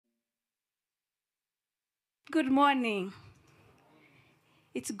Good morning.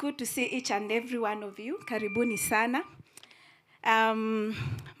 It's good to see each and every one of you. Karibuni sana.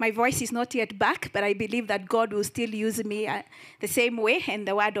 My voice is not yet back, but I believe that God will still use me the same way, and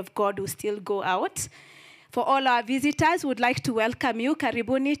the word of God will still go out. For all our visitors, would like to welcome you.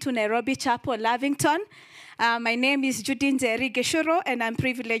 Karibuni to Nairobi Chapel, Lavington. My name is Judy Gichuru, and I'm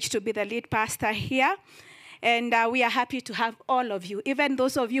privileged to be the lead pastor here. And we are happy to have all of you, even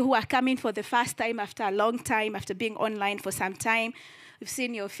those of you who are coming for the first time after a long time, after being online for some time. We've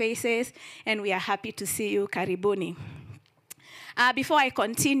seen your faces, and we are happy to see you. Karibuni. Before I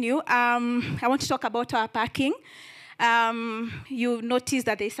continue, I want to talk about our parking. You notice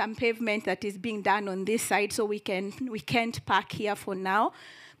that there's some pavement that is being done on this side, so we can't park here for now.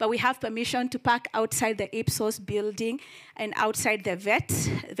 But we have permission to park outside the Ipsos building and outside the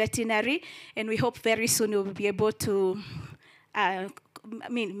veterinary. And we hope very soon we'll be able to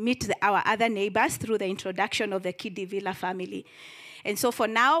meet our other neighbors through the introduction of the Kiddy Villa family. And so for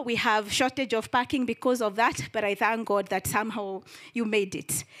now, we have shortage of parking because of that, but I thank God that somehow you made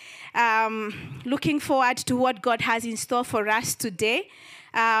it. Looking forward to what God has in store for us today.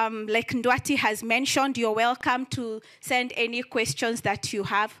 Like Ndwati has mentioned, you're welcome to send any questions that you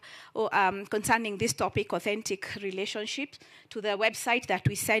have concerning this topic, authentic relationships, to the website that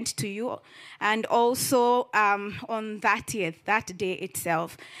we sent to you, and also on that day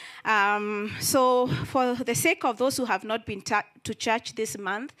itself. So for the sake of those who have not been to church this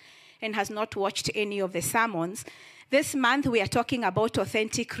month and has not watched any of the sermons, this month, we are talking about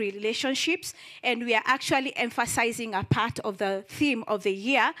authentic relationships, and we are actually emphasizing a part of the theme of the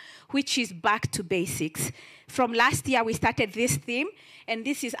year, which is back to basics. From last year, we started this theme, and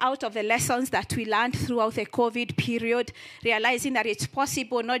this is out of the lessons that we learned throughout the COVID period, realizing that it's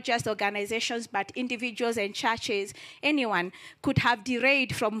possible not just organizations, but individuals and churches, anyone could have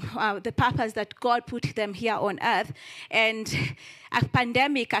derailed from the purpose that God put them here on earth. And a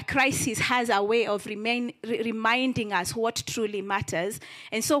pandemic, a crisis, has a way of reminding us what truly matters.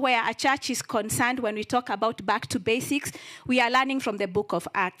 And so where a church is concerned, when we talk about back to basics, we are learning from the book of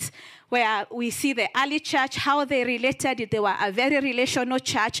Acts, where we see the early church, how they related. They were a very relational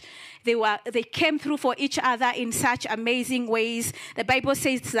church. They came through for each other in such amazing ways. The Bible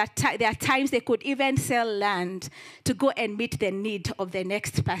says that there are times they could even sell land to go and meet the need of the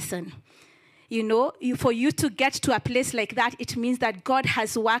next person. You know, for you to get to a place like that, it means that God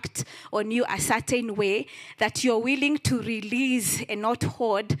has worked on you a certain way, that you're willing to release and not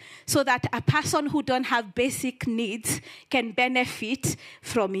hoard, so that a person who don't have basic needs can benefit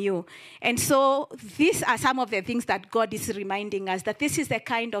from you. And so these are some of the things that God is reminding us, that this is the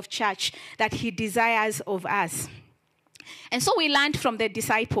kind of church that he desires of us. And so we learned from the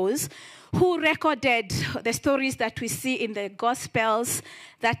disciples who recorded the stories that we see in the Gospels,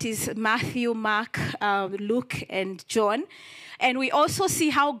 that is Matthew, Mark, Luke, and John. And we also see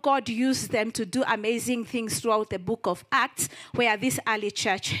how God used them to do amazing things throughout the book of Acts, where this early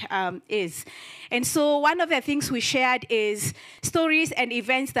church is. And so one of the things we shared is stories and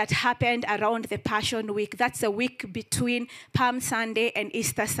events that happened around the Passion Week. That's the week between Palm Sunday and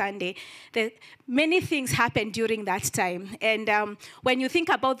Easter Sunday. Many things happened during that time. And when you think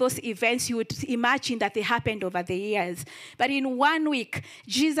about those events, you would imagine that they happened over the years. But in 1 week,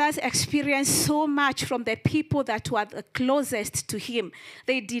 Jesus experienced so much from the people that were the closest to him.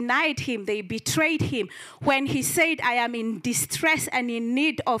 They denied him. They betrayed him. When he said, I am in distress and in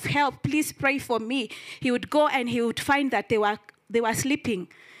need of help, please pray for me, he would go and he would find that they were sleeping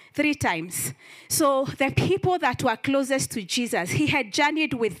 3 times. So the people that were closest to Jesus, he had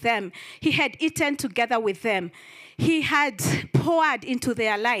journeyed with them. He had eaten together with them. He had poured into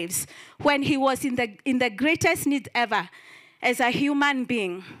their lives. When he was in the greatest need ever, as a human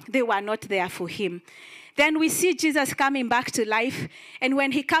being, they were not there for him. Then we see Jesus coming back to life. And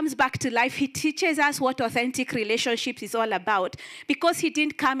when he comes back to life, he teaches us what authentic relationships is all about. Because he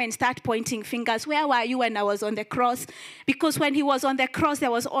didn't come and start pointing fingers. Where were you when I was on the cross? Because when he was on the cross,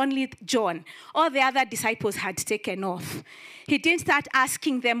 there was only John. All the other disciples had taken off. He didn't start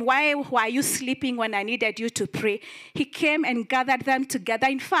asking them, why were you sleeping when I needed you to pray? He came and gathered them together.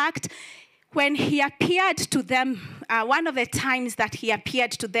 In fact, when he appeared to them, one of the times that he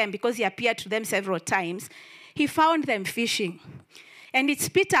appeared to them, because he appeared to them several times, he found them fishing. And it's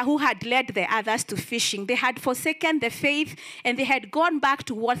Peter who had led the others to fishing. They had forsaken the faith, and they had gone back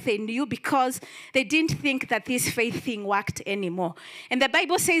to what they knew because they didn't think that this faith thing worked anymore. And the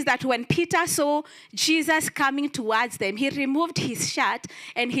Bible says that when Peter saw Jesus coming towards them, he removed his shirt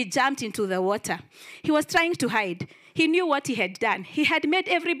and he jumped into the water. He was trying to hide. He knew what he had done. He had made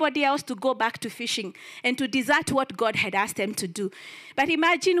everybody else to go back to fishing and to desert what God had asked them to do. But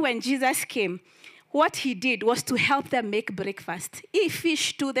imagine when Jesus came, what he did was to help them make breakfast. He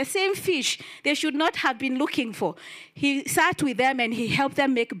fished too, the same fish they should not have been looking for. He sat with them and he helped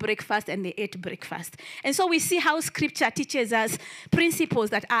them make breakfast, and they ate breakfast. And so we see how scripture teaches us principles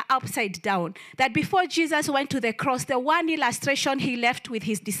that are upside down. That before Jesus went to the cross, the one illustration he left with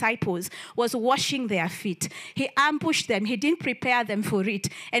his disciples was washing their feet. He ambushed them. He didn't prepare them for it.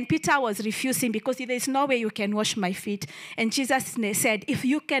 And Peter was refusing because there's no way you can wash my feet. And Jesus said, if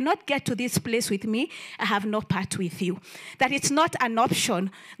you cannot get to this place with me, I have no part with you. That it's not an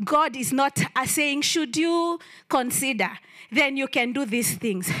option. God is not saying, should you consider, then you can do these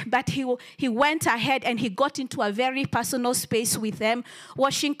things. But he went ahead and he got into a very personal space with them.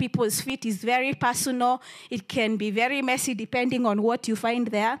 Washing people's feet is very personal. It can be very messy depending on what you find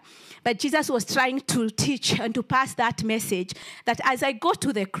there. But Jesus was trying to teach and to pass that message that as I go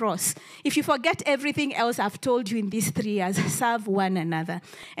to the cross, if you forget everything else I've told you in these 3 years, serve one another.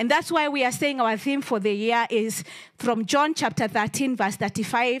 And that's why we are saying our theme for the year is from John chapter 13, verse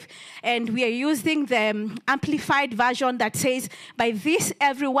 35. And we are using the amplified version that says, by this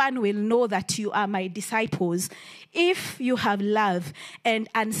everyone will know that you are my disciples, if you have love and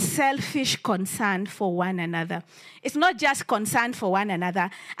unselfish concern for one another. It's not just concern for one another,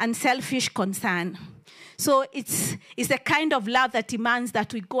 unselfish concern. So it's the kind of love that demands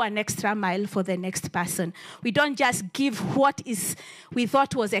that we go an extra mile for the next person. We don't just give what we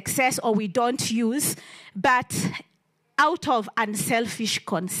thought was excess or we don't use, but out of unselfish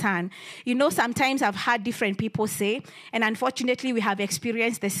concern. You know, sometimes I've heard different people say, and unfortunately we have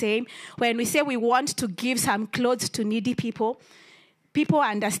experienced the same, when we say we want to give some clothes to needy people, people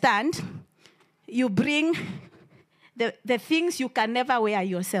understand you bring the things you can never wear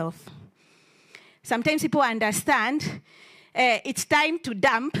yourself. Sometimes people understand it's time to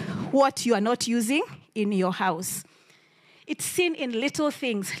dump what you are not using in your house. It's seen in little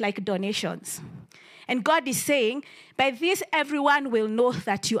things like donations. And God is saying, by this everyone will know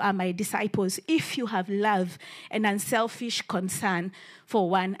that you are my disciples if you have love and unselfish concern for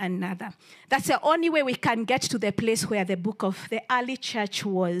one another. That's the only way we can get to the place where the book of the early church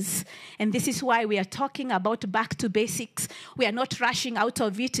was. And this is why we are talking about back to basics. We are not rushing out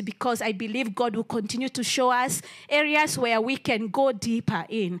of it because I believe God will continue to show us areas where we can go deeper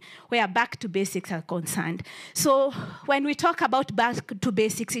in, where back to basics are concerned. So when we talk about back to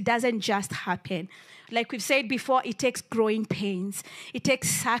basics, it doesn't just happen. Like we've said before, it takes growing pains. It takes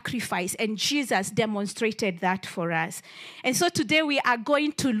sacrifice. And Jesus demonstrated that for us. And so today we are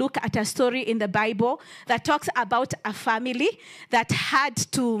going to look at a story in the Bible that talks about a family that had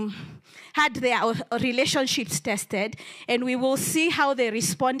their relationships tested. And we will see how they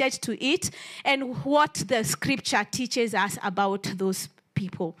responded to it and what the scripture teaches us about those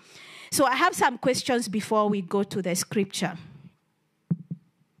people. So I have some questions before we go to the scripture.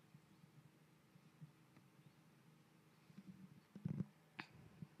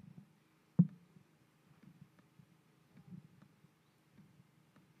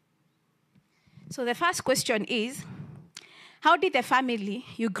 So the first question is, how did the family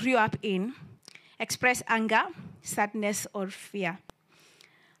you grew up in express anger, sadness, or fear?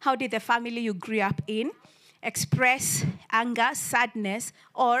 How did the family you grew up in express anger, sadness,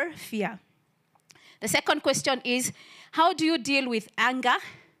 or fear? The second question is, how do you deal with anger?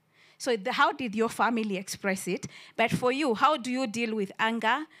 So how did your family express it? But for you, how do you deal with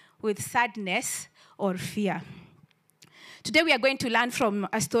anger, with sadness, or fear? Today we are going to learn from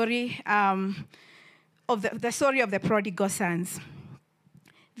a story of the story of the prodigal sons.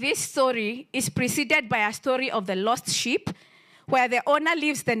 This story is preceded by a story of the lost sheep, where the owner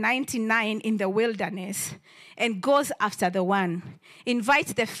leaves the 99 in the wilderness and goes after the one,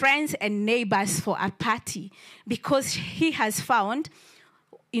 invites the friends and neighbors for a party because he has found,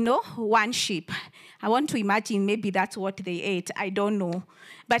 one sheep. I want to imagine maybe that's what they ate. I don't know.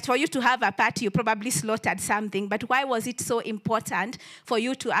 But for you to have a party, you probably slaughtered something. But why was it so important for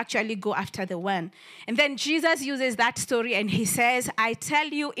you to actually go after the one? And then Jesus uses that story and he says, I tell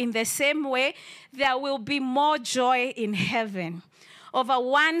you, in the same way, there will be more joy in heaven over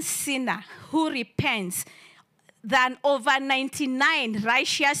one sinner who repents than over 99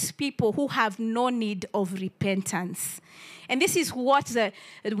 righteous people who have no need of repentance. And this is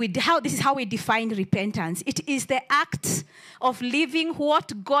how we define repentance. It is the act of leaving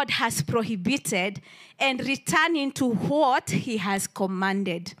what God has prohibited and returning to what he has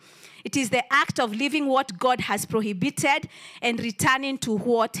commanded. It is the act of leaving what God has prohibited and returning to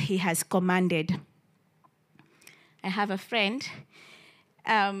what he has commanded. I have a friend.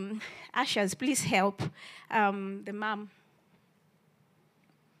 Ushers, please help the mom.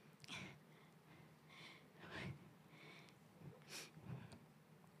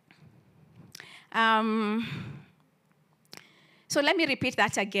 So let me repeat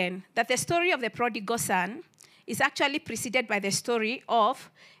that again, that the story of the prodigal son is actually preceded by the story of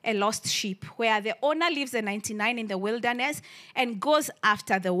a lost sheep, where the owner leaves the 99 in the wilderness and goes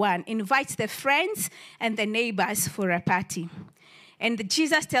after the one, invites the friends and the neighbors for a party. And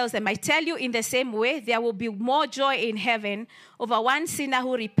Jesus tells them, I tell you, in the same way, there will be more joy in heaven over one sinner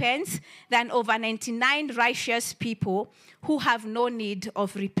who repents than over 99 righteous people who have no need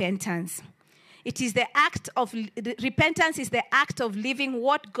of repentance. Repentance is the act of leaving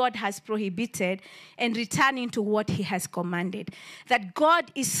what God has prohibited and returning to what he has commanded. That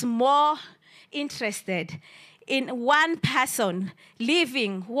God is more interested in one person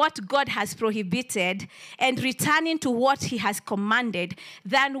leaving what God has prohibited and returning to what he has commanded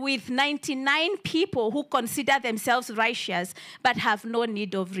than with 99 people who consider themselves righteous but have no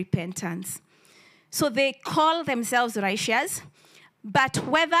need of repentance. So they call themselves righteous, but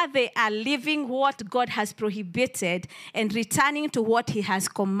whether they are living what God has prohibited and returning to what he has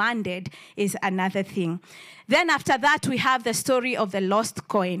commanded is another thing. Then after that, we have the story of the lost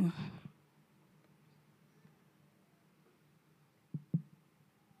coin.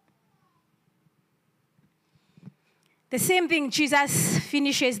 The same thing, Jesus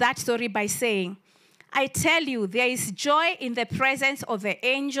finishes that story by saying, I tell you, there is joy in the presence of the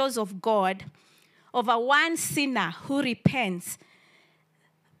angels of God over one sinner who repents,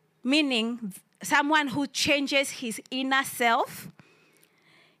 meaning someone who changes his inner self,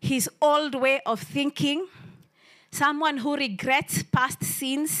 his old way of thinking, someone who regrets past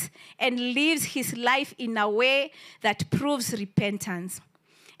sins and lives his life in a way that proves repentance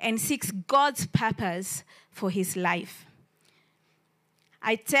and seeks God's purpose for his life.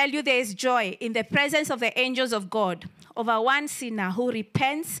 I tell you, there is joy in the presence of the angels of God over one sinner who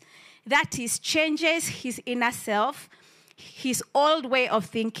repents, that is, changes his inner self, his old way of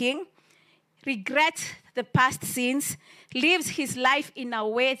thinking, regrets the past sins, lives his life in a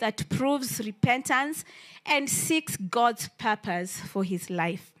way that proves repentance, and seeks God's purpose for his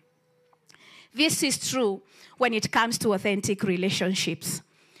life. This is true when it comes to authentic relationships.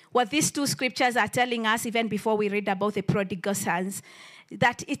 What these two scriptures are telling us, even before we read about the prodigal sons,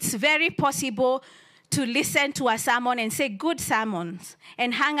 that it's very possible to listen to a sermon and say good sermons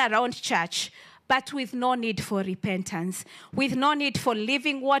and hang around church, but with no need for repentance, with no need for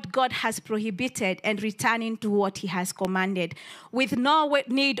living what God has prohibited and returning to what he has commanded, with no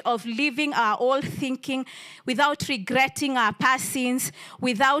need of living our old thinking, without regretting our past sins,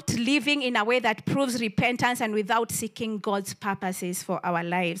 without living in a way that proves repentance, and without seeking God's purposes for our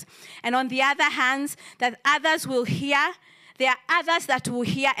lives. And on the other hand, that others will hear, there are others that will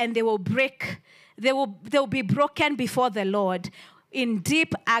hear and they will be broken before the Lord in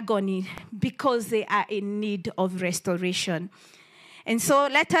deep agony because they are in need of restoration. And so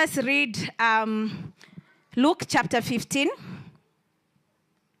let us read Luke chapter 15.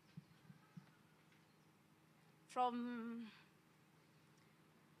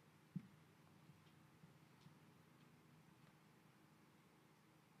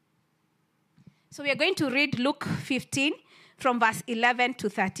 So we are going to read Luke 15 from verse 11 to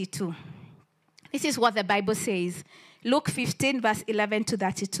 32. This is what the Bible says. Luke 15, verse 11 to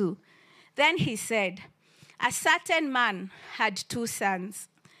 32. Then he said, a certain man had 2 sons.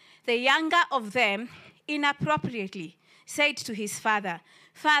 The younger of them, inappropriately, said to his father,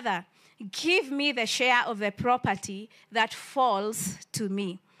 Father, give me the share of the property that falls to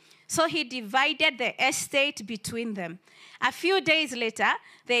me. So he divided the estate between them. A few days later,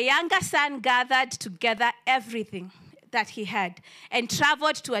 the younger son gathered together everything that he had and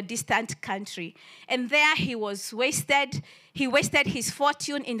traveled to a distant country. And there he wasted his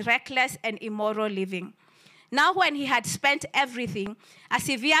fortune in reckless and immoral living. Now when he had spent everything, a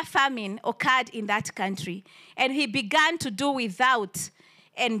severe famine occurred in that country, and he began to do without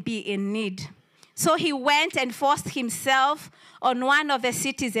and be in need. So he went and forced himself on one of the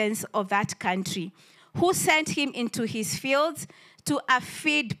citizens of that country, who sent him into his fields to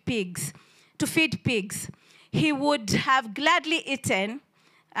feed pigs. He would have gladly eaten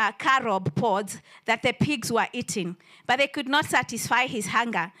carob pods that the pigs were eating, but they could not satisfy his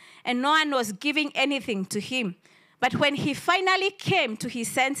hunger, and no one was giving anything to him. But when he finally came to his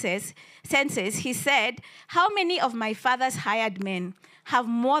senses, he said, how many of my father's hired men have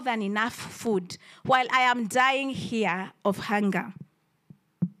more than enough food, while I am dying here of hunger?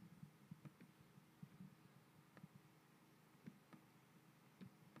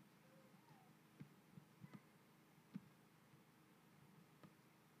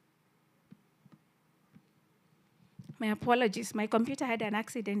 My apologies. My computer had an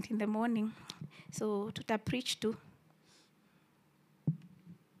accident in the morning, so tuta preach too.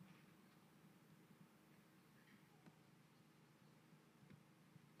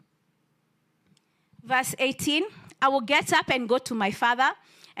 Verse 18, I will get up and go to my father,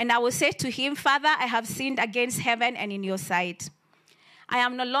 and I will say to him, Father, I have sinned against heaven and in your sight. I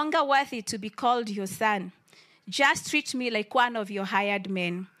am no longer worthy to be called your son. Just treat me like one of your hired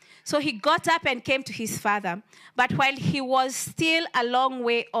men. So he got up and came to his father. But while he was still a long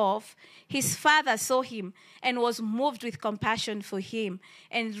way off, his father saw him and was moved with compassion for him,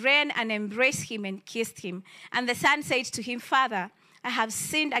 and ran and embraced him and kissed him. And the son said to him, Father, I have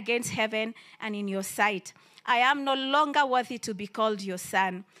sinned against heaven and in your sight. I am no longer worthy to be called your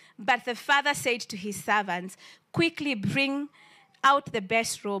son. But the father said to his servants, quickly bring out the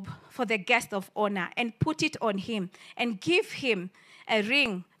best robe for the guest of honor and put it on him, and give him a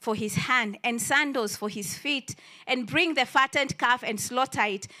ring for his hand and sandals for his feet, and bring the fattened calf and slaughter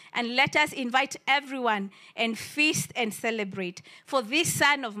it, and let us invite everyone and feast and celebrate. For this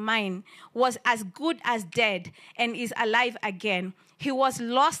son of mine was as good as dead and is alive again. He was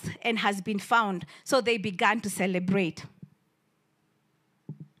lost and has been found. So they began to celebrate.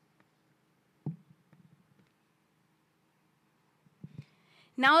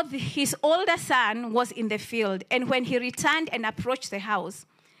 Now his older son was in the field, and when he returned and approached the house,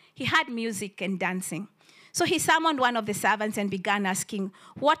 he heard music and dancing. So he summoned one of the servants and began asking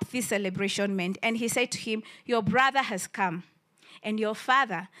what this celebration meant. And he said to him, your brother has come, and your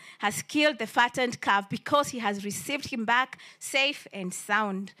father has killed the fattened calf because he has received him back safe and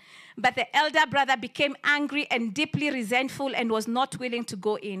sound. But the elder brother became angry and deeply resentful and was not willing to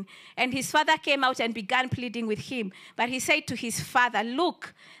go in. And his father came out and began pleading with him. But he said to his father,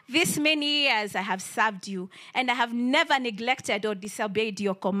 look, this many years I have served you, and I have never neglected or disobeyed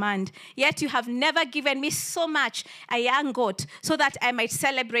your command. Yet you have never given me so much a young goat so that I might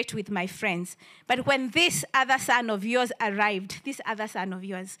celebrate with my friends. But when this other son of yours arrived,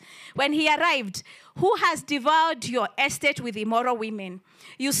 when he arrived, who has devoured your estate with immoral women?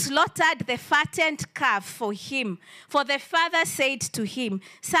 You slaughtered the fattened calf for him. For the father said to him,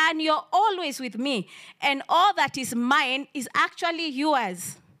 son, you're always with me, and all that is mine is actually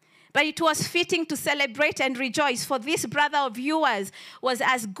yours. But it was fitting to celebrate and rejoice, for this brother of yours was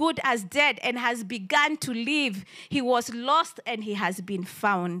as good as dead and has begun to live. He was lost and he has been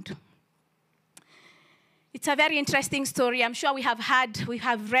found. It's a very interesting story. I'm sure we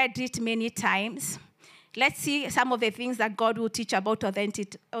have read it many times. Let's see some of the things that God will teach about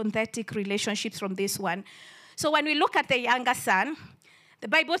authentic relationships from this one. So when we look at the younger son, the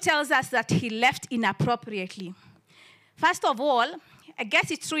Bible tells us that he left inappropriately. First of all, I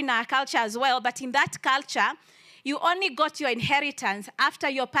guess it's true in our culture as well, but in that culture, you only got your inheritance after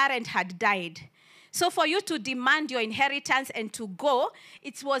your parent had died. So for you to demand your inheritance and to go,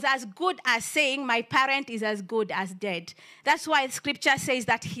 it was as good as saying, my parent is as good as dead. That's why scripture says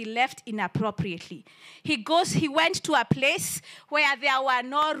that he left inappropriately. He went to a place where there were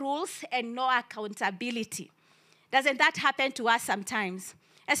no rules and no accountability. Doesn't that happen to us sometimes?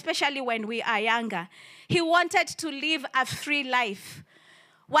 Especially when we are younger. He wanted to live a free life.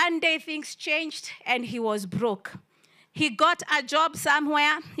 One day things changed and he was broke. He got a job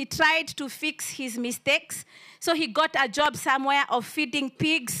somewhere. He tried to fix his mistakes. So he got a job somewhere of feeding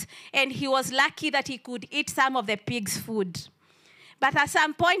pigs, and he was lucky that he could eat some of the pigs' food. But at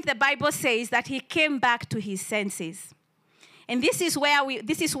some point, the Bible says that he came back to his senses. And this is why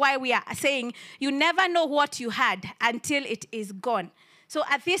we are saying you never know what you had until it is gone. So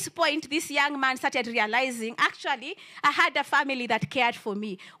at this point, this young man started realizing, actually, I had a family that cared for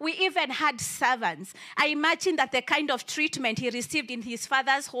me. We even had servants. I imagine that the kind of treatment he received in his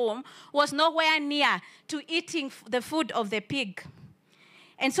father's home was nowhere near to eating the food of the pig.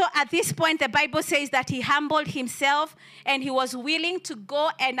 And so at this point, the Bible says that he humbled himself and he was willing to go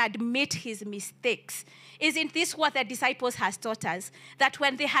and admit his mistakes. Isn't this what the disciples has taught us? That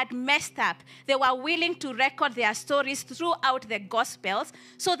when they had messed up, they were willing to record their stories throughout the Gospels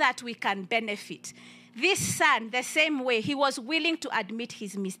so that we can benefit. This son, the same way, he was willing to admit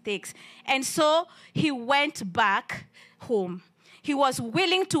his mistakes. And so he went back home. He was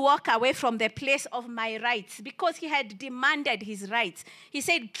willing to walk away from the place of my rights because he had demanded his rights. He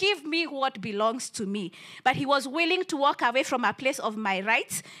said, give me what belongs to me. But he was willing to walk away from a place of my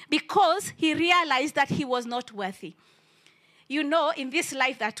rights because he realized that he was not worthy. You know, in this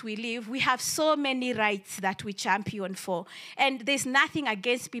life that we live, we have so many rights that we champion for. And there's nothing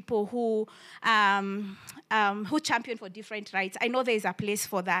against people who champion for different rights. I know there's a place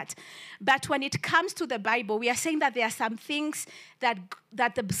for that. But when it comes to the Bible, we are saying that there are some things that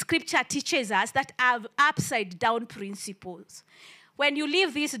the scripture teaches us that are upside down principles. when you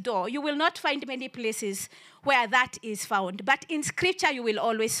leave this door, you will not find many places where that is found. But in Scripture, you will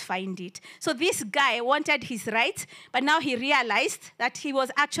always find it. So this guy wanted his rights, but now he realized that he was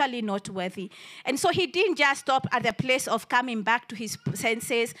actually not worthy. And so he didn't just stop at the place of coming back to his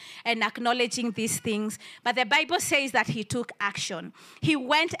senses and acknowledging these things. But the Bible says that he took action. He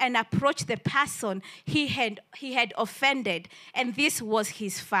went and approached the person he had offended, and this was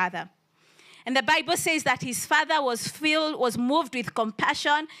his father. And the Bible says that his father was moved with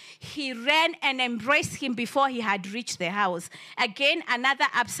compassion. He ran and embraced him before he had reached the house. Again, another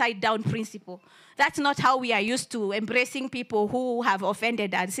upside down principle. That's not how we are used to embracing people who have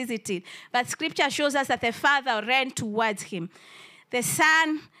offended us, is it? But Scripture shows us that the father ran towards him. The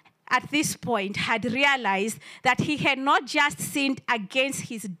son, at this point, had realized that he had not just sinned against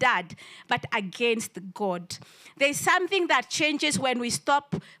his dad, but against God. There's something that changes when we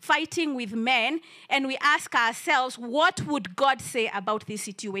stop fighting with men and we ask ourselves, what would God say about this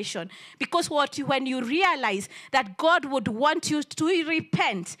situation? Because when you realize that God would want you to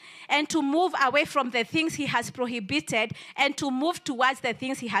repent and to move away from the things he has prohibited and to move towards the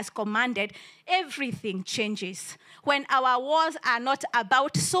things he has commanded, everything changes. When our wars are not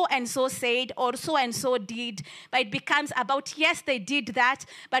about so-and-so said or so-and-so did, but it becomes about, yes, they did that,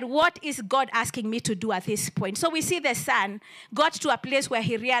 but what is God asking me to do at this point? So we see the son got to a place where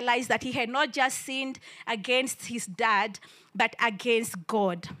he realized that he had not just sinned against his dad, but against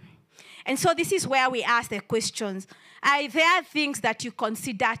God. And so this is where we ask the questions. Are there things that you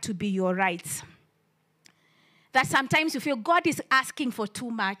consider to be your rights? That sometimes you feel God is asking for too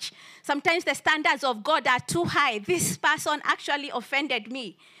much. Sometimes the standards of God are too high. This person actually offended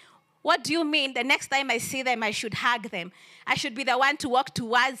me. What do you mean? The next time I see them, I should hug them. I should be the one to walk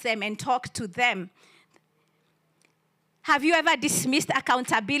towards them and talk to them. Have you ever dismissed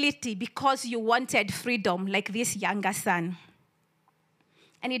accountability because you wanted freedom, like this younger son?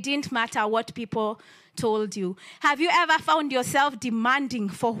 And it didn't matter what people told you. Have you ever found yourself demanding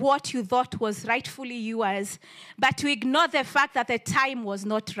for what you thought was rightfully yours, but to ignore the fact that the time was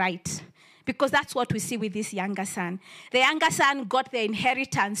not right? Because that's what we see with this younger son. The younger son got the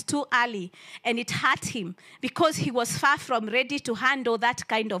inheritance too early, and it hurt him because he was far from ready to handle that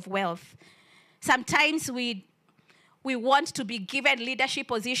kind of wealth. Sometimes we want to be given leadership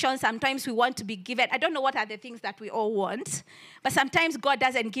positions. Sometimes we want to be given, I don't know what are the things that we all want, but sometimes God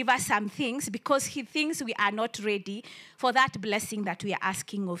doesn't give us some things because he thinks we are not ready for that blessing that we are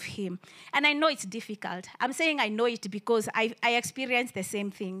asking of him. And I know it's difficult. I'm saying I know it because I experience the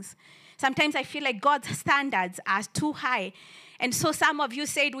same things. Sometimes I feel like God's standards are too high. And so some of you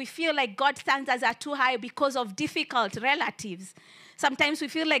said we feel like God's standards are too high because of difficult relatives. Sometimes we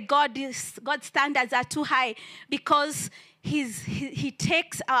feel like God's standards are too high because he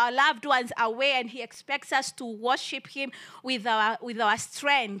takes our loved ones away and he expects us to worship him with our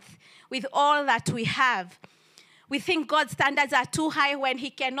strength, with all that we have. We think God's standards are too high when he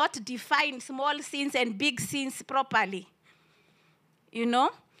cannot define small sins and big sins properly. You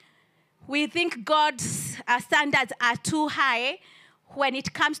know? We think God's standards are too high when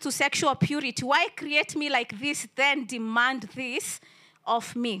it comes to sexual purity. Why create me like this, then demand this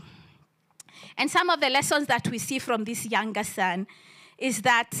of me? And some of the lessons that we see from this younger son is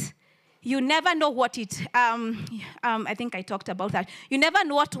that you never know what I think I talked about that. You never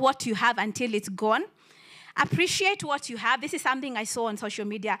know what you have until it's gone. Appreciate what you have. This is something I saw on social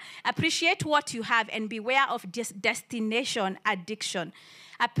media. Appreciate what you have and beware of destination addiction.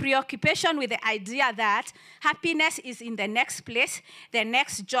 A preoccupation with the idea that happiness is in the next place, the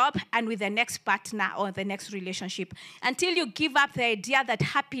next job, and with the next partner or the next relationship. Until you give up the idea that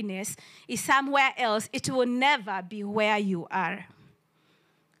happiness is somewhere else, it will never be where you are.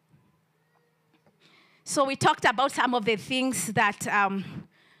 So we talked about some of the things that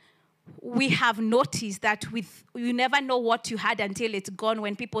we have noticed, that you never know what you had until it's gone.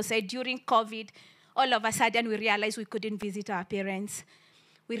 When people say during COVID, all of a sudden we realized we couldn't visit our parents.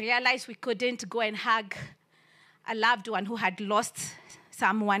 We realized we couldn't go and hug a loved one who had lost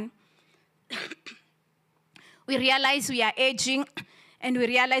someone. We realized we are aging, and we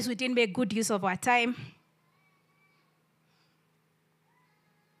realized we didn't make good use of our time.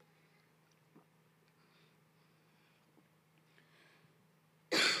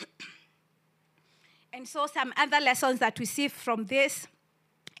 And so some other lessons that we see from this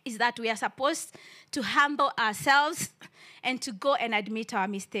is that we are supposed to humble ourselves and to go and admit our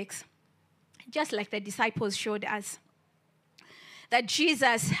mistakes, just like the disciples showed us. That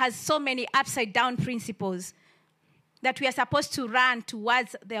Jesus has so many upside-down principles that we are supposed to run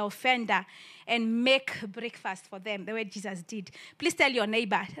towards the offender and make breakfast for them, the way Jesus did. Please tell your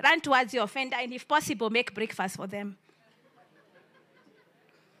neighbor, run towards your offender, and if possible, make breakfast for them.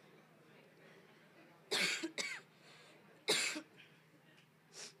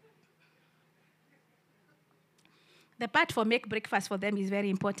 The part for make breakfast for them is very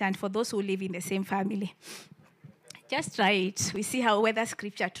important for those who live in the same family. Just try it. We see whether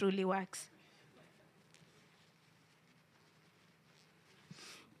scripture truly works.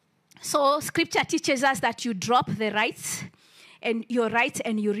 So scripture teaches us that you drop the rights and your rights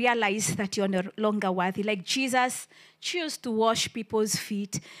and you realize that you're no longer worthy. Like Jesus chose to wash people's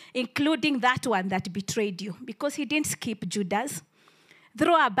feet, including that one that betrayed you, because he didn't skip Judas.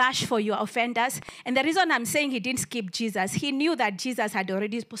 Throw a bash for your offenders. And the reason I'm saying he didn't skip Jesus, he knew that Jesus had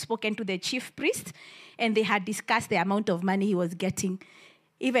already spoken to the chief priest and they had discussed the amount of money he was getting,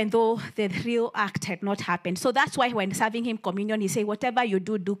 even though the real act had not happened. So that's why when serving him communion, he said, whatever you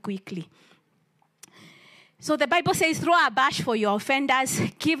do, do quickly. So the Bible says, throw a bash for your offenders,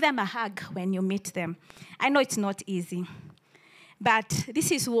 give them a hug when you meet them. I know it's not easy, but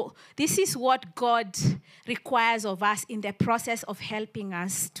this is what God requires of us in the process of helping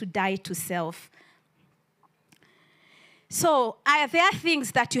us to die to self. So are there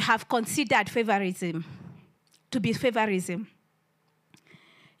things that you have considered favorism, to be favorism?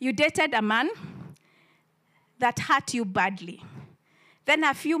 You dated a man that hurt you badly. Then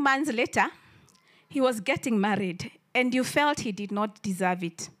a few months later, he was getting married, and you felt he did not deserve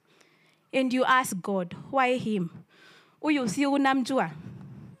it. And you asked God, why him? Uyu si unamjua.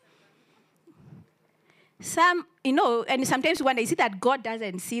 And sometimes you wonder, is it that God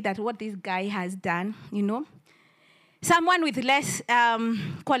doesn't see that what this guy has done, Someone with less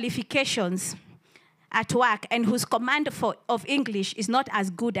qualifications at work and whose command of English is not as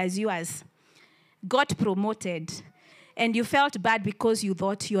good as yours got promoted, and you felt bad because you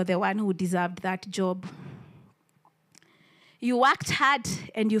thought you were the one who deserved that job. You worked hard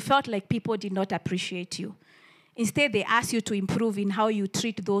and you felt like people did not appreciate you. Instead, they asked you to improve in how you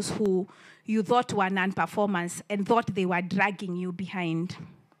treat those who you thought were non-performers and thought they were dragging you behind.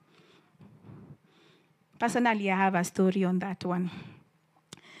 Personally, I have a story on that one.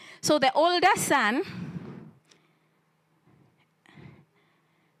 So the older son,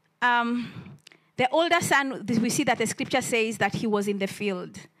 we see that the scripture says that he was in the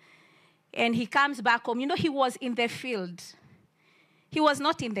field. And he comes back home. He was in the field. He was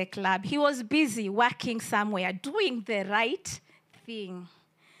not in the club. He was busy working somewhere, doing the right thing.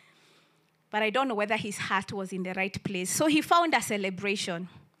 But I don't know whether his heart was in the right place. So he found a celebration.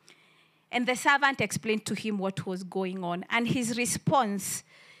 And the servant explained to him what was going on. And his response,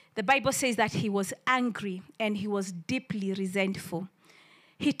 the Bible says that he was angry and he was deeply resentful.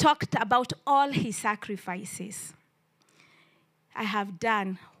 He talked about all his sacrifices I have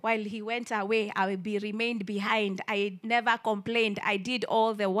done. While he went away, I remained behind. I never complained. I did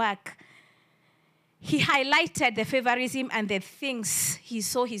all the work. He highlighted the favorism and the things he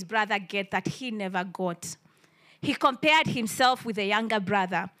saw his brother get that he never got. He compared himself with a younger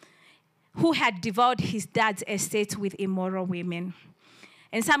brother who had devoured his dad's estate with immoral women.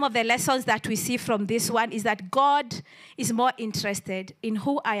 And some of the lessons that we see from this one is that God is more interested in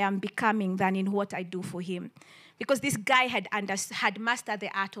who I am becoming than in what I do for him. Because this guy had mastered the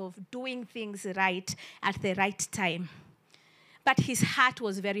art of doing things right at the right time. But his heart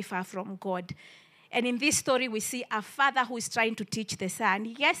was very far from God. And in this story, we see a father who is trying to teach the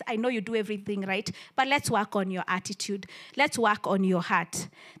son, yes, I know you do everything right, but let's work on your attitude. Let's work on your heart.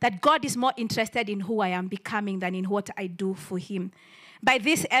 That God is more interested in who I am becoming than in what I do for him. By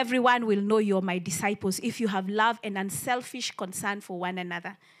this, everyone will know you're my disciples if you have love and unselfish concern for one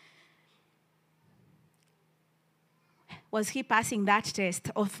another. Was he passing that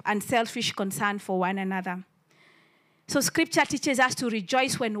test of unselfish concern for one another? So scripture teaches us to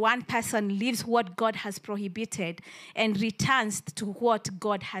rejoice when one person leaves what God has prohibited and returns to what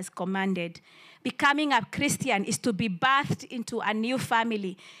God has commanded. Becoming a Christian is to be birthed into a new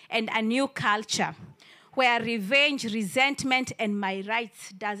family and a new culture where revenge, resentment, and my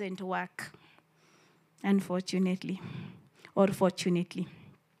rights doesn't work, unfortunately, or fortunately.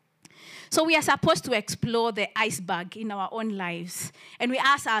 So we are supposed to explore the iceberg in our own lives. And we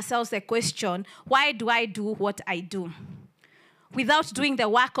ask ourselves the question, why do I do what I do? Without doing the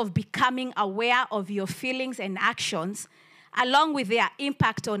work of becoming aware of your feelings and actions, along with their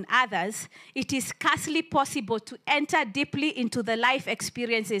impact on others, it is scarcely possible to enter deeply into the life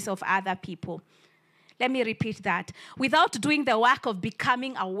experiences of other people. Let me repeat that. Without doing the work of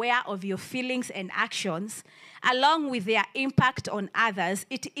becoming aware of your feelings and actions, along with their impact on others,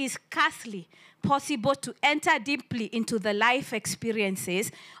 it is scarcely possible to enter deeply into the life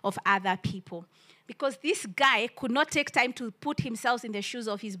experiences of other people. Because this guy could not take time to put himself in the shoes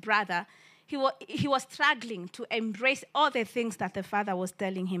of his brother. He was struggling to embrace all the things that the father was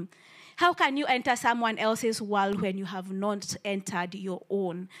telling him. How can you enter someone else's world when you have not entered your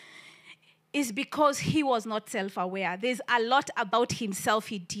own? is because he was not self-aware. There's a lot about himself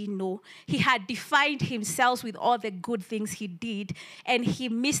he didn't know. He had defined himself with all the good things he did, and he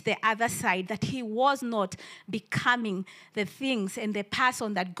missed the other side, that he was not becoming the things and the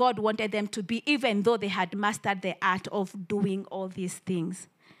person that God wanted them to be, even though they had mastered the art of doing all these things.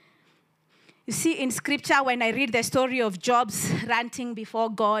 You see, in scripture, when I read the story of Job's ranting before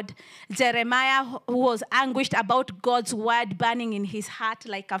God, Jeremiah, who was anguished about God's word burning in his heart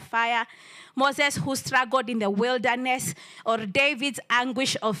like a fire, Moses, who struggled in the wilderness, or David's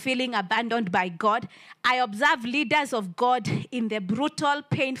anguish of feeling abandoned by God, I observe leaders of God in the brutal,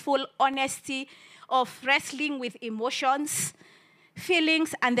 painful honesty of wrestling with emotions,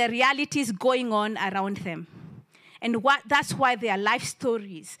 feelings, and the realities going on around them. And that's why their life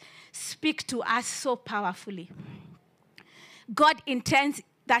stories speak to us so powerfully. God intends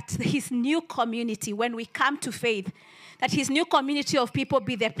that his new community, when we come to faith, that his new community of people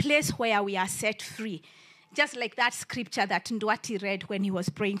be the place where we are set free. Just like that scripture that Ndwati read when he was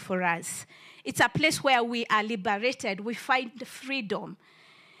praying for us. It's a place where we are liberated, we find freedom.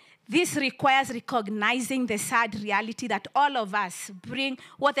 This requires recognizing the sad reality that all of us bring,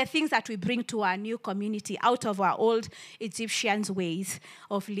 what the things that we bring to our new community out of our old Egyptians' ways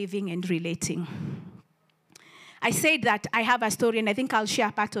of living and relating. I said that I have a story, and I think I'll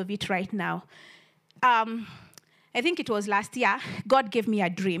share part of it right now. I think it was last year, God gave me a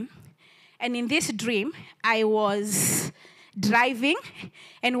dream. And in this dream, I was driving,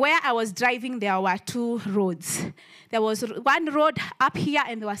 and where I was driving, there were two roads. There was one road up here,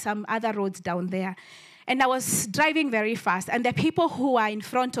 and there were some other roads down there. And I was driving very fast, and the people who were in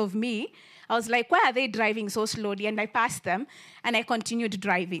front of me, I was like, why are they driving so slowly? And I passed them, and I continued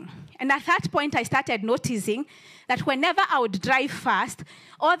driving. And at that point, I started noticing that whenever I would drive fast,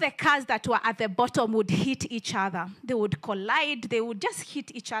 all the cars that were at the bottom would hit each other. They would collide. They would just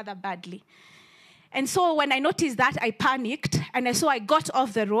hit each other badly. And so when I noticed that, I panicked, and I got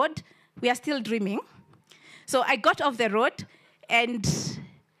off the road. We are still dreaming. So I got off the road, and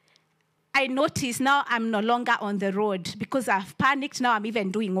I noticed now I'm no longer on the road because I've panicked. Now I'm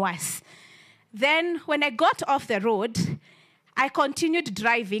even doing worse. Then when I got off the road, I continued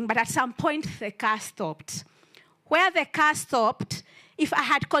driving, but at some point the car stopped. Where the car stopped, if I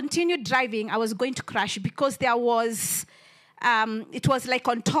had continued driving, I was going to crash because it was like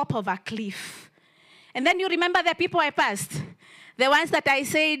on top of a cliff. And then you remember the people I passed, the ones that I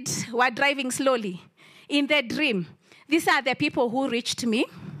said were driving slowly. In the dream, these are the people who reached me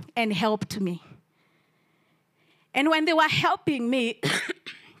and helped me. And when they were helping me,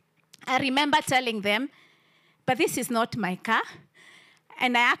 I remember telling them, but this is not my car.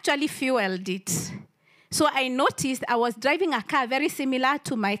 And I actually fueled it. So I noticed I was driving a car very similar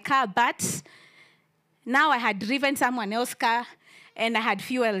to my car, but now I had driven someone else's car and I had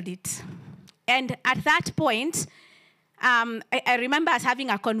fueled it. And at that point, I remember us having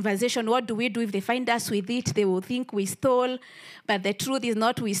a conversation. What do we do if they find us with it? They will think we stole, but the truth is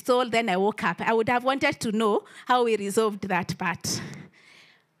not we stole. Then I woke up. I would have wanted to know how we resolved that part.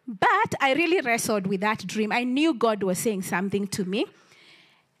 But I really wrestled with that dream. I knew God was saying something to me.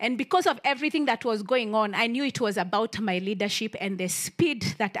 And because of everything that was going on, I knew it was about my leadership and the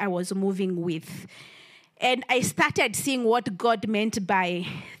speed that I was moving with. And I started seeing what God meant by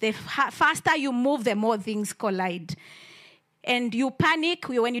the faster you move, the more things collide. And you panic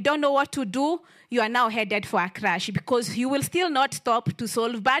when you don't know what to do, you are now headed for a crash because you will still not stop to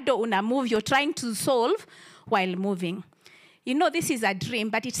solve. Bado una move, you're trying to solve while moving. You know, this is a dream,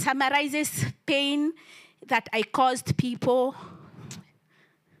 but it summarizes pain that I caused people.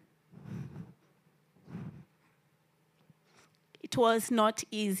 It was not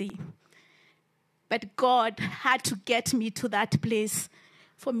easy. But God had to get me to that place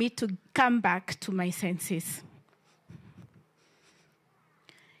for me to come back to my senses.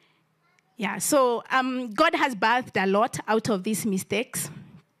 Yeah, so God has birthed a lot out of these mistakes.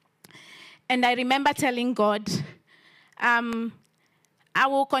 And I remember telling God, I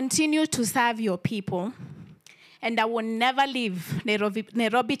will continue to serve your people. And I will never leave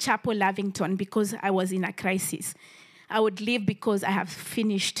Nairobi Chapel, Lavington, because I was in a crisis. I would leave because I have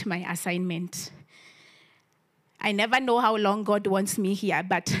finished my assignment. I never know how long God wants me here,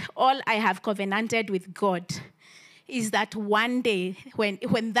 but all I have covenanted with God is that one day,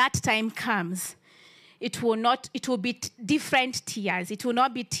 when that time comes, it will be different tears. It will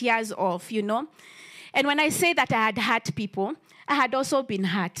not be tears of, And when I say that I had hurt people, I had also been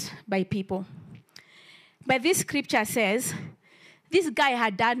hurt by people. But this scripture says, this guy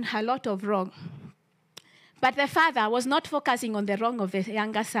had done a lot of wrong. But the father was not focusing on the wrong of the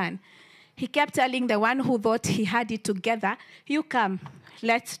younger son. He kept telling the one who thought he had it together, you come,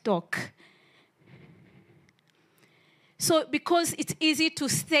 let's talk. So because it's easy to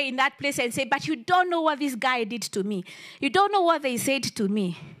stay in that place and say, but you don't know what this guy did to me. You don't know what they said to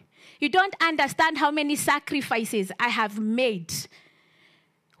me. You don't understand how many sacrifices I have made.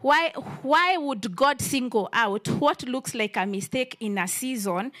 Why would God single out what looks like a mistake in a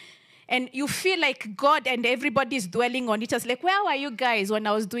season? And you feel like God and everybody is dwelling on it. It's like, where were you guys when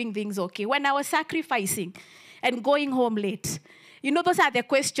I was doing things okay? When I was sacrificing and going home late? Those are the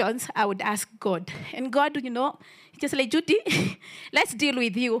questions I would ask God. And God, just like, Judy, let's deal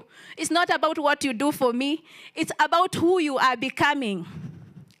with you. It's not about what you do for me. It's about who you are becoming.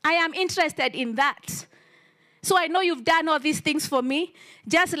 I am interested in that. So I know you've done all these things for me.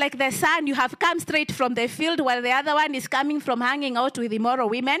 Just like the son, you have come straight from the field while the other one is coming from hanging out with immoral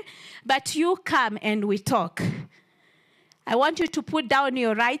women. But you come and we talk. I want you to put down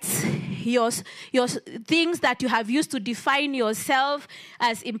your rights, your things that you have used to define yourself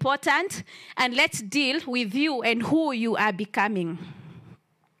as important, and let's deal with you and who you are becoming.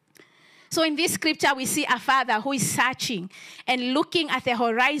 So in this scripture, we see a father who is searching and looking at the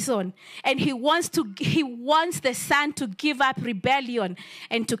horizon, and he wants the son to give up rebellion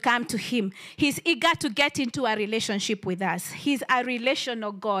and to come to him. He's eager to get into a relationship with us. He's a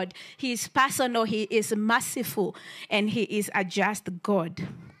relational God. He is personal. He is merciful, and he is a just God.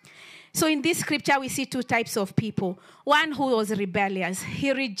 So in this scripture, we see two types of people. One who was rebellious.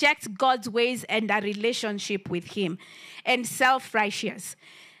 He rejects God's ways and a relationship with him, and self-righteous.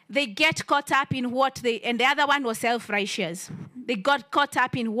 They get caught up in and the other one was self-righteous. They got caught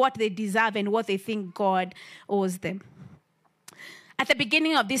up in what they deserve and what they think God owes them. At the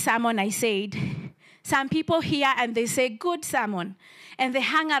beginning of this sermon, I said, some people hear and they say, good sermon. And they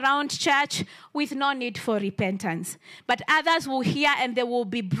hang around church with no need for repentance. But others will hear and they will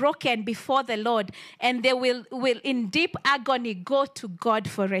be broken before the Lord. And they will in deep agony go to God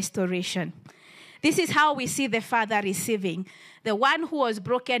for restoration. This is how we see the Father receiving the one who was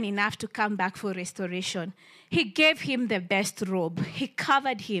broken enough to come back for restoration. He gave him the best robe. He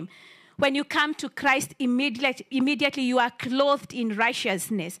covered him. When you come to Christ, immediately you are clothed in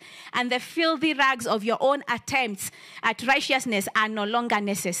righteousness. And the filthy rags of your own attempts at righteousness are no longer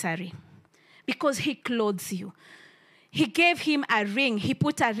necessary. Because he clothes you. He gave him a ring. He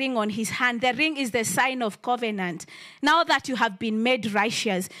put a ring on his hand. The ring is the sign of covenant. Now that you have been made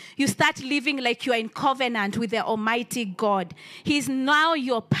righteous, you start living like you are in covenant with the Almighty God. He is now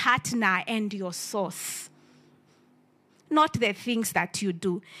your partner and your source. Not the things that you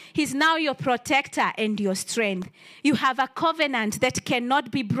do. He's now your protector and your strength. You have a covenant that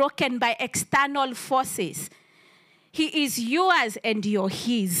cannot be broken by external forces. He is yours and you're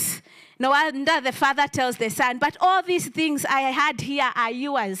his. No wonder the father tells the son, but all these things I had here are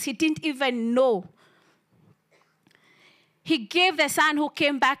yours. He didn't even know. He gave the son who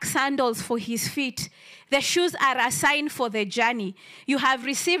came back sandals for his feet. The shoes are a sign for the journey. You have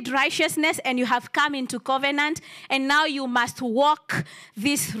received righteousness and you have come into covenant, and now you must walk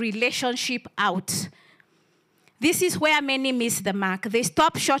this relationship out. This is where many miss the mark. They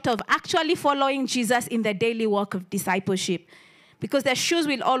stop short of actually following Jesus in the daily walk of discipleship. Because the shoes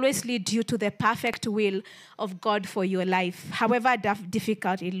will always lead you to the perfect will of God for your life, however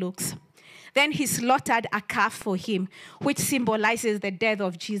difficult it looks. Then he slaughtered a calf for him, which symbolizes the death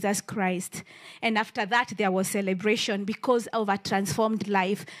of Jesus Christ. And after that, there was celebration because of a transformed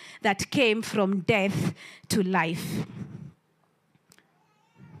life that came from death to life.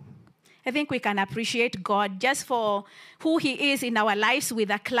 I think we can appreciate God just for who he is in our lives with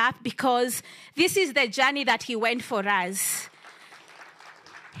a clap, because this is the journey that he went for us.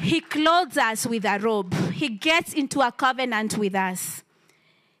 He clothes us with a robe. He gets into a covenant with us.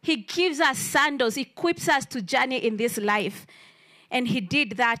 He gives us sandals, equips us to journey in this life. And he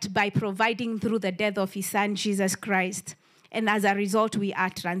did that by providing through the death of his son, Jesus Christ. And as a result, we are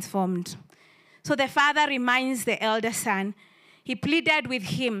transformed. So the father reminds the elder son. He pleaded with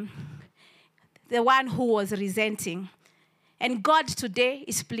him, the one who was resenting. And God today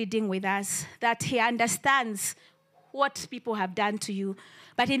is pleading with us that he understands what people have done to you,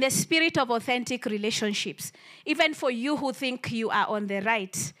 but in the spirit of authentic relationships, even for you who think you are on the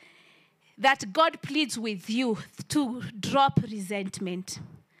right, that God pleads with you to drop resentment.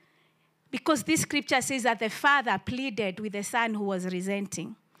 Because this scripture says that the father pleaded with the son who was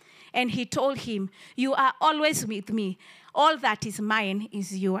resenting. And he told him, you are always with me. All that is mine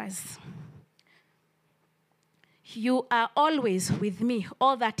is yours. You are always with me.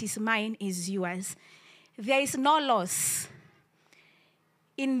 All that is mine is yours. There is no loss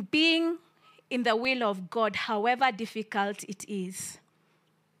in being in the will of God, however difficult it is.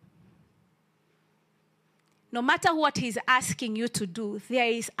 No matter what he's asking you to do, there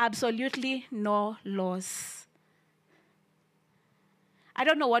is absolutely no loss. I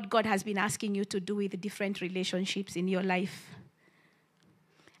don't know what God has been asking you to do with the different relationships in your life.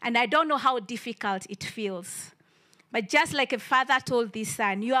 And I don't know how difficult it feels. But just like a father told this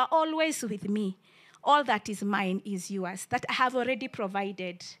son, you are always with me. All that is mine is yours. That I have already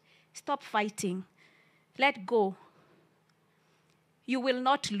provided. Stop fighting. Let go. You will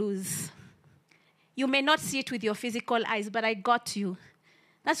not lose. You may not see it with your physical eyes, but I got you.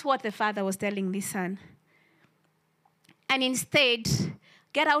 That's what the father was telling this son. And instead,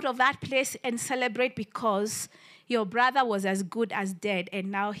 get out of that place and celebrate because your brother was as good as dead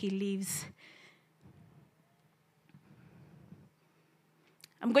and now he lives.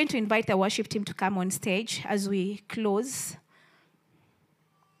 I'm going to invite the worship team to come on stage as we close.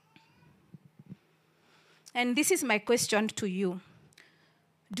 And this is my question to you.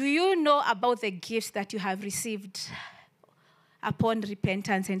 Do you know about the gifts that you have received upon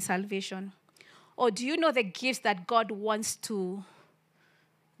repentance and salvation? Or do you know the gifts that God wants to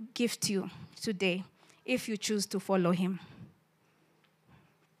gift you today if you choose to follow him?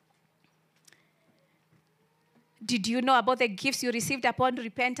 Did you know about the gifts you received upon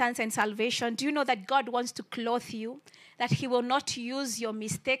repentance and salvation? Do you know that God wants to clothe you? That he will not use your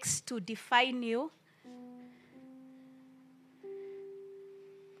mistakes to define you?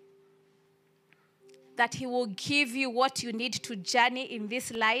 That he will give you what you need to journey in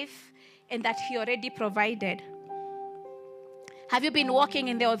this life and that he already provided? Have you been walking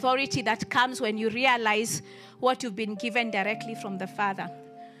in the authority that comes when you realize what you've been given directly from the Father?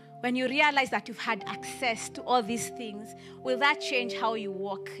 When you realize that you've had access to all these things, will that change how you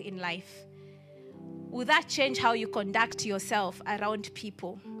walk in life? Will that change how you conduct yourself around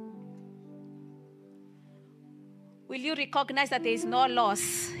people? Will you recognize that there is no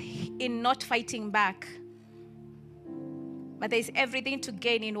loss in not fighting back, but there is everything to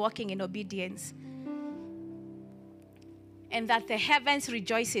gain in walking in obedience? And that the heavens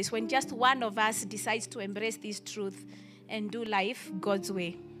rejoices when just one of us decides to embrace this truth and do life God's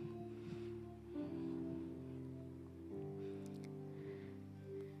way.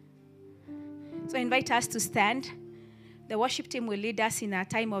 So I invite us to stand. The worship team will lead us in a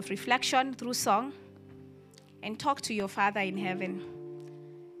time of reflection through song and talk to your Father in heaven.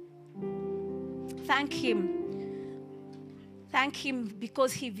 Thank him. Thank him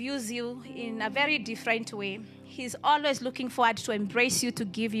because he views you in a very different way. He's always looking forward to embrace you, to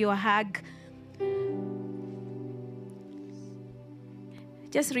give you a hug.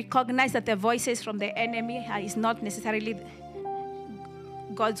 Just recognize that the voices from the enemy is not necessarily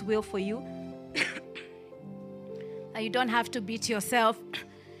God's will for you. You don't have to beat yourself,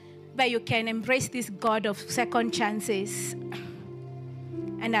 but you can embrace this God of second chances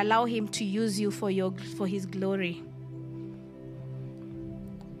and allow him to use you for his glory.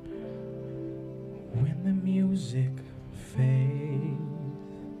 When the music fades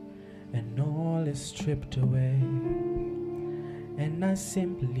and all is stripped away, and I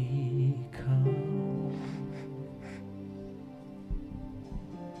simply come,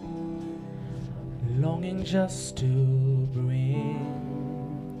 longing just to bring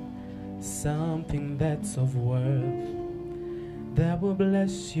something that's of worth that will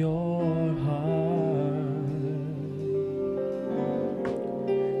bless your heart.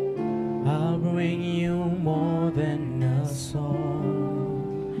 I'll bring you more than a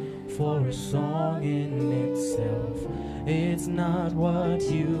song, for a song in itself, it's not what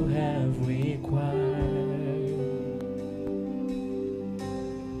you have required.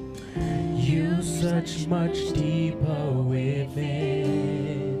 You search much deeper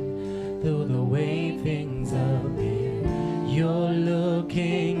within, through the way things appear. You're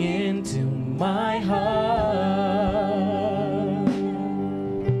looking into my heart.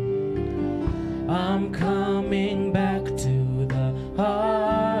 I'm coming back to the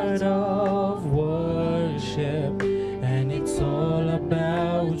heart of worship, and it's all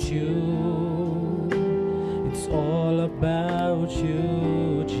about you. It's all about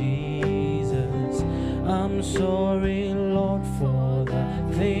you, Jesus. I'm sorry, Lord, for the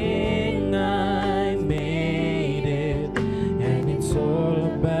thing I made it, and it's all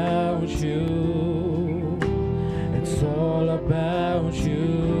about you. It's all about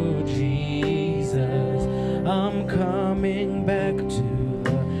you, Jesus. I'm coming back to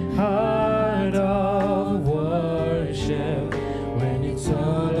the heart of worship, when it's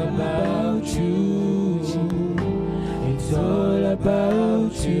all about you. It's all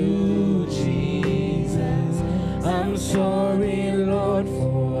about you, Jesus. I'm sorry, Lord,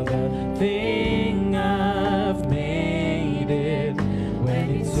 for the thing I've made it, when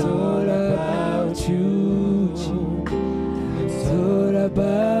it's all about you. It's all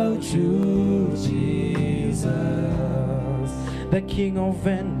about you, Jesus. the King of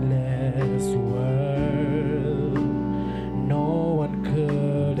endless world. No one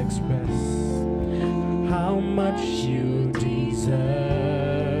could express how much you deserve.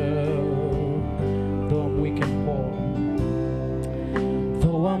 Though I'm weak and poor,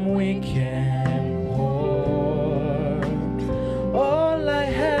 though I'm weak and poor, all I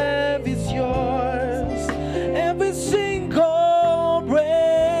have is yours, every single breath.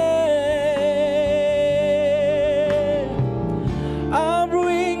 I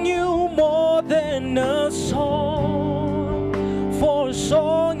bring you more than a song, for a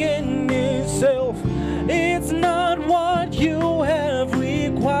song in itself, it's not what you have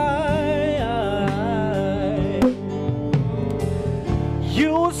required.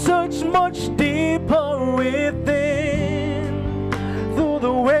 You search much deeper within, through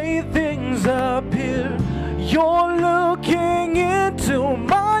the way things appear. You're looking into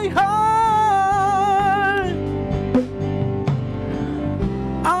my heart.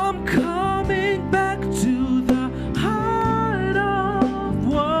 I'm coming back to the heart of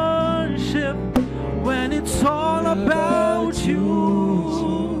worship, when it's all about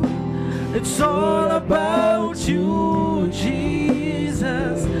you. It's all about you,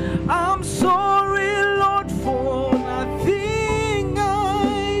 Jesus. I'm sorry, Lord, for nothing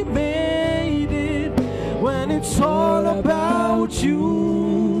I made it. When it's all about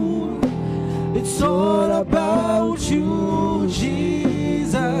you, it's all about you,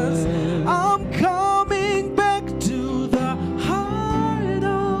 Jesus. I'm coming back to the heart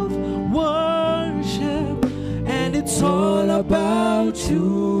of worship, and it's all about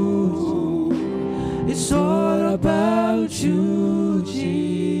you. It's all about you,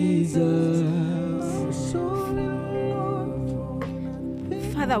 Jesus.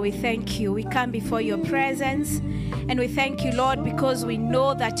 Father, we thank you. We come before your presence, and we thank you, Lord, because we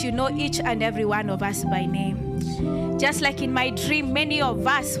know that you know each and every one of us by name. Just like in my dream, many of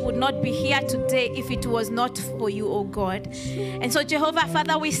us would not be here today if it was not for you, oh God. And so, Jehovah,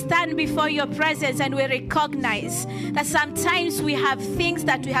 Father, we stand before your presence and we recognize that sometimes we have things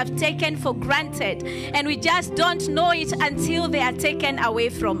that we have taken for granted and we just don't know it until they are taken away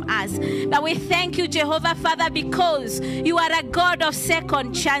from us. But we thank you, Jehovah, Father, because you are a God of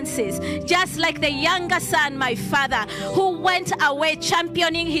second chances. Just like the younger son, my Father, who went away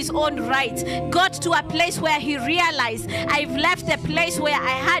championing his own rights, got to a place where he realized, I've left the place where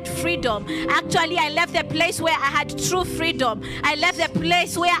I had freedom. Actually, I left the place where I had true freedom. I left the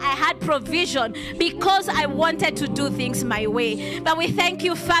place where I had provision because I wanted to do things my way. But we thank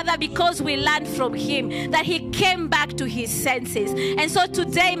you, Father, because we learned from him that he came back to his senses. And so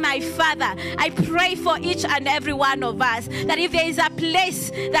today, my Father, I pray for each and every one of us that if there is a place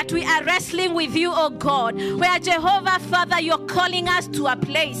that we are wrestling with you, oh God, where Jehovah, Father, you're calling us to a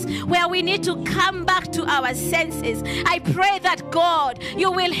place where we need to come back to our senses, I pray that, God,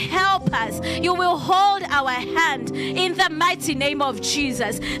 you will help us. You will hold our hand in the mighty name of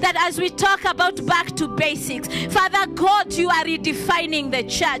Jesus. That as we talk about back to basics, Father God, you are redefining the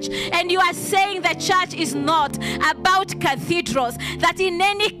church. And you are saying the church is not about cathedrals. That in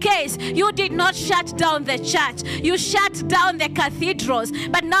any case, you did not shut down the church. You shut down the cathedrals.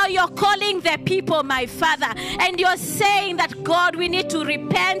 But now you're calling the people, my Father. And you're saying that, God, we need to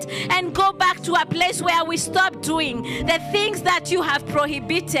repent and go back to a place where we stop doing the things that you have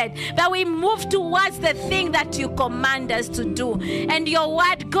prohibited, but we move towards the thing that you command us to do. And your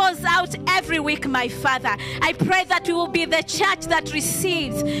word goes out every week, my Father. I pray that we will be the church that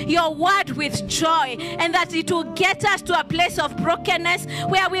receives your word with joy, and that it will get us to a place of brokenness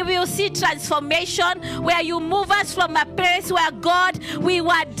where we will see transformation, where you move us from a place where, God, we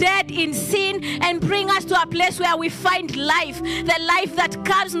were dead in sin, and bring us to a place where we find life, the life that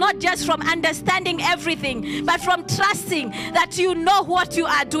comes not just from understanding everything, but from trusting that you know what you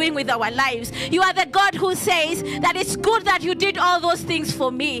are doing with our lives. You are the God who says that it's good that you did all those things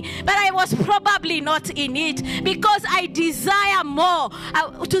for me, but I was probably not in it because I desire more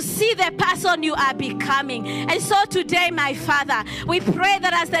to see the person you are becoming. And so today, my Father, we pray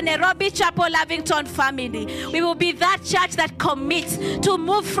that as the Nairobi Chapel Lavington family, we will be that church that commits to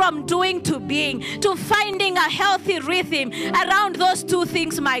move from doing to being, to finding a healthy rhythm around those two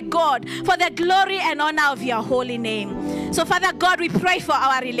things, my God, for the glory and honor of your holy name. So, Father God, we pray for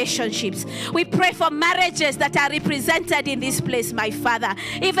our relationships. We pray for marriages that are represented in this place, my Father.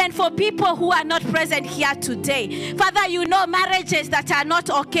 Even for people who are not present here today. Father, you know marriages that are not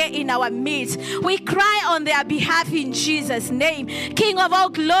okay in our midst. We cry on their behalf in Jesus' name. King of all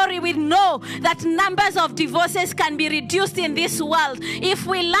glory, we know that numbers of divorces can be reduced in this world if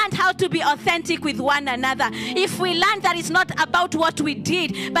we learn how to be authentic with one another. If we learn that it's not about what we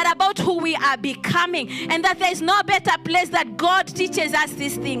did, but about who we are becoming. And that there's no better place place that God teaches us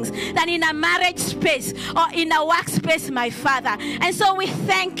these things than in a marriage space or in a workspace, my Father. And so we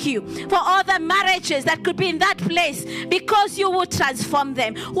thank you for all the marriages that could be in that place, because you will transform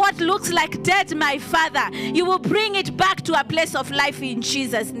them. What looks like dead, my Father, you will bring it back to a place of life in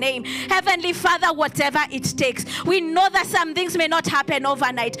Jesus' name. Heavenly Father, whatever it takes, we know that some things may not happen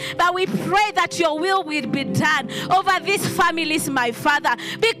overnight, but we pray that your will be done over these families, my Father,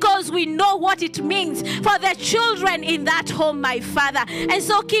 because we know what it means for the children in that home, my Father. And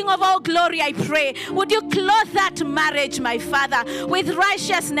so, King of all glory, I pray, would you clothe that marriage, my Father, with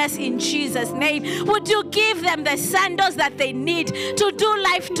righteousness in Jesus' name? Would you give them the sandals that they need to do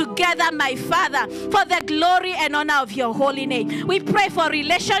life together, my Father, for the glory and honor of your holy name? We pray for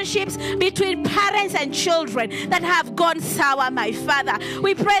relationships between parents and children that have gone sour, my Father.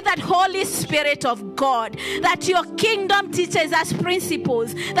 We pray that Holy Spirit of God, that your kingdom teaches us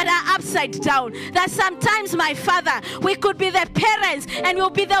principles that are upside down, that sometimes, my Father, we could be the parents and we'll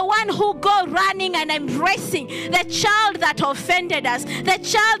be the one who go running and embracing the child that offended us, the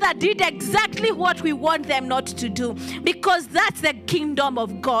child that did exactly what we want them not to do, because that's the kingdom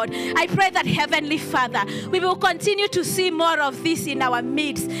of God. I pray that, Heavenly Father, we will continue to see more of this in our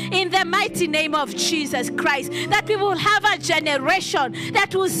midst, in the mighty name of Jesus Christ, that we will have a generation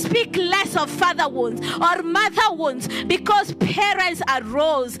that will speak less of father wounds or mother wounds, because parents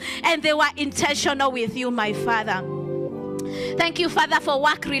arose and they were intentional with you, my Father. Thank you, Father, for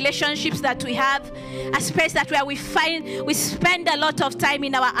work relationships that we have, a space that where we spend a lot of time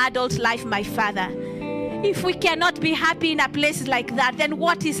in our adult life, my Father. If we cannot be happy in a place like that, then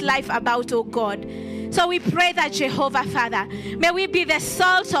what is life about, oh God? So we pray that, Jehovah, Father, may we be the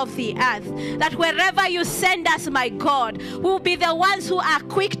salt of the earth, that wherever you send us, my God, we will be the ones who are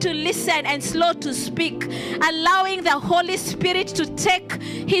quick to listen and slow to speak, allowing the Holy Spirit to take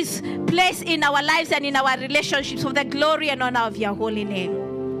his place in our lives and in our relationships for the glory and honor of your holy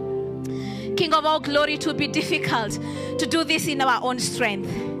name. King of all glory, it will be difficult to do this in our own strength.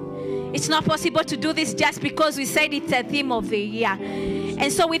 It's not possible to do this just because we said it's a theme of the year. And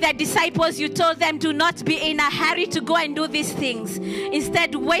so with the disciples, you told them, do not be in a hurry to go and do these things.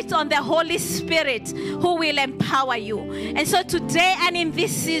 Instead, wait on the Holy Spirit who will empower you. And so today and in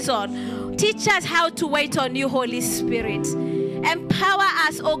this season, teach us how to wait on you, Holy Spirit. Empower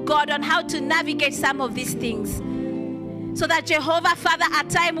us, oh God, on how to navigate some of these things, so that, Jehovah, Father, a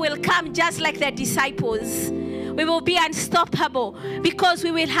time will come just like the disciples. We will be unstoppable because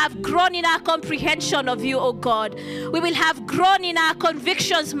we will have grown in our comprehension of you, oh God. We will have grown in our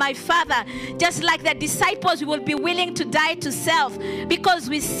convictions, my Father. Just like the disciples, we will be willing to die to self, because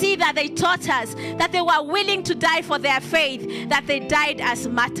we see that they taught us that they were willing to die for their faith, that they died as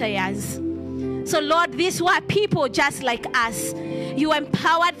martyrs. So, Lord, these were people just like us. You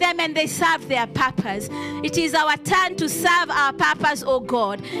empowered them and they served their purpose. It is our turn to serve our purpose, oh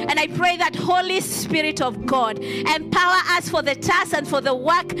God. And I pray that, Holy Spirit of God, empower us for the task and for the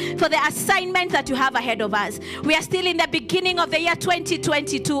work, for the assignment that you have ahead of us. We are still in the beginning of the year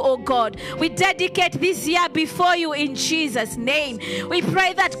 2022, oh God. We dedicate this year before you in Jesus' name. We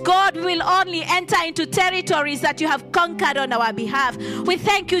pray that, God, will only enter into territories that you have conquered on our behalf. We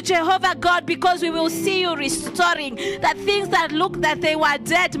thank you, Jehovah God, because we will see you restoring the things that look that they were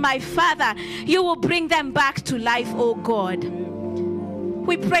dead, my Father. You will bring them back to life, oh God.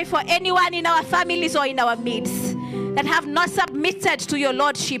 We pray for anyone in our families or in our midst that have not submitted to your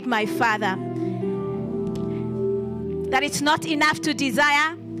Lordship, my Father. That it's not enough to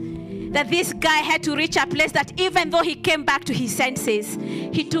desire, that this guy had to reach a place that even though he came back to his senses,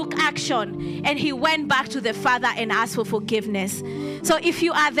 he took action and he went back to the Father and asked for forgiveness. So if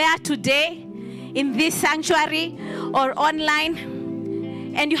you are there today, in this sanctuary or online,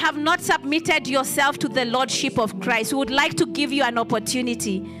 and you have not submitted yourself to the Lordship of Christ, we would like to give you an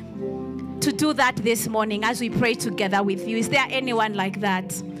opportunity to do that this morning as we pray together with you. Is there anyone like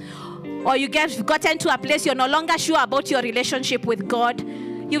that? Or you get gotten to a place you're no longer sure about your relationship with God.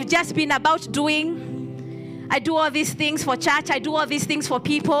 You've just been about doing, I do all these things for church, I do all these things for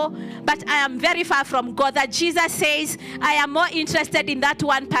people, but I am very far from God. That Jesus says, I am more interested in that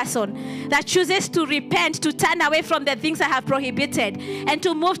one person that chooses to repent, to turn away from the things I have prohibited, and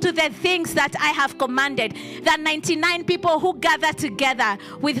to move to the things that I have commanded, than 99 people who gather together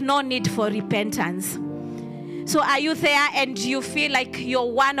with no need for repentance. So are you there and you feel like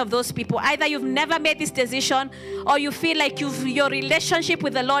you're one of those people? Either you've never made this decision, or you feel like your relationship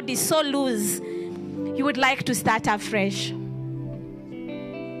with the Lord is so loose, you would like to start afresh. Your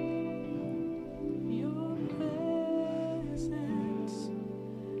presence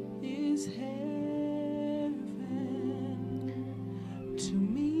is heaven to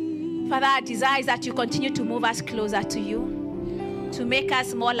me. Father, our desire is that you continue to move us closer to you, to make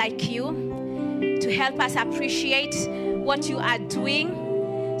us more like you, to help us appreciate what you are doing,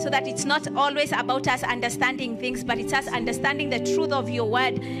 so that it's not always about us understanding things, but it's us understanding the truth of your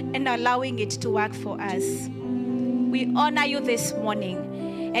word and allowing it to work for us. We honor you this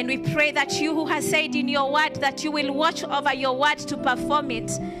morning, and we pray that you who has said in your word that you will watch over your word to perform it.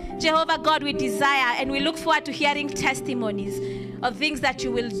 Jehovah God, we desire and we look forward to hearing testimonies of things that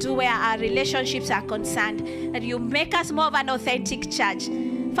you will do where our relationships are concerned, that you make us more of an authentic church.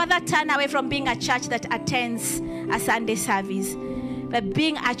 Father, turn away from being a church that attends a Sunday service, but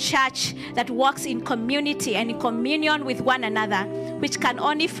being a church that walks in community and in communion with one another, which can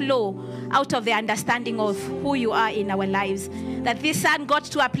only flow out of the understanding of who you are in our lives. That this son got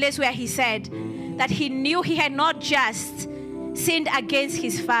to a place where he said that he knew he had not just sinned against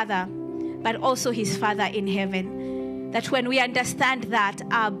his father, but also his Father in heaven. That when we understand that,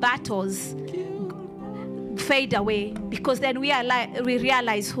 our battles fade away, because then we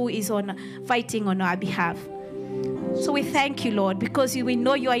realize who is fighting on our behalf. So we thank you, Lord, because we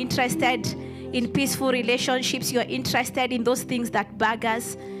know you are interested in peaceful relationships. You are interested in those things that bug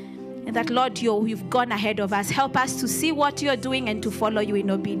us. And that, Lord, you've gone ahead of us. Help us to see what you're doing and to follow you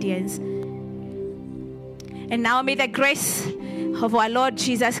in obedience. And now may the grace of our Lord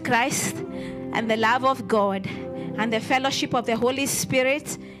Jesus Christ and the love of God and the fellowship of the Holy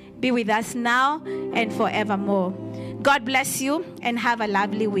Spirit be with us now and forevermore. God bless you and have a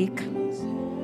lovely week.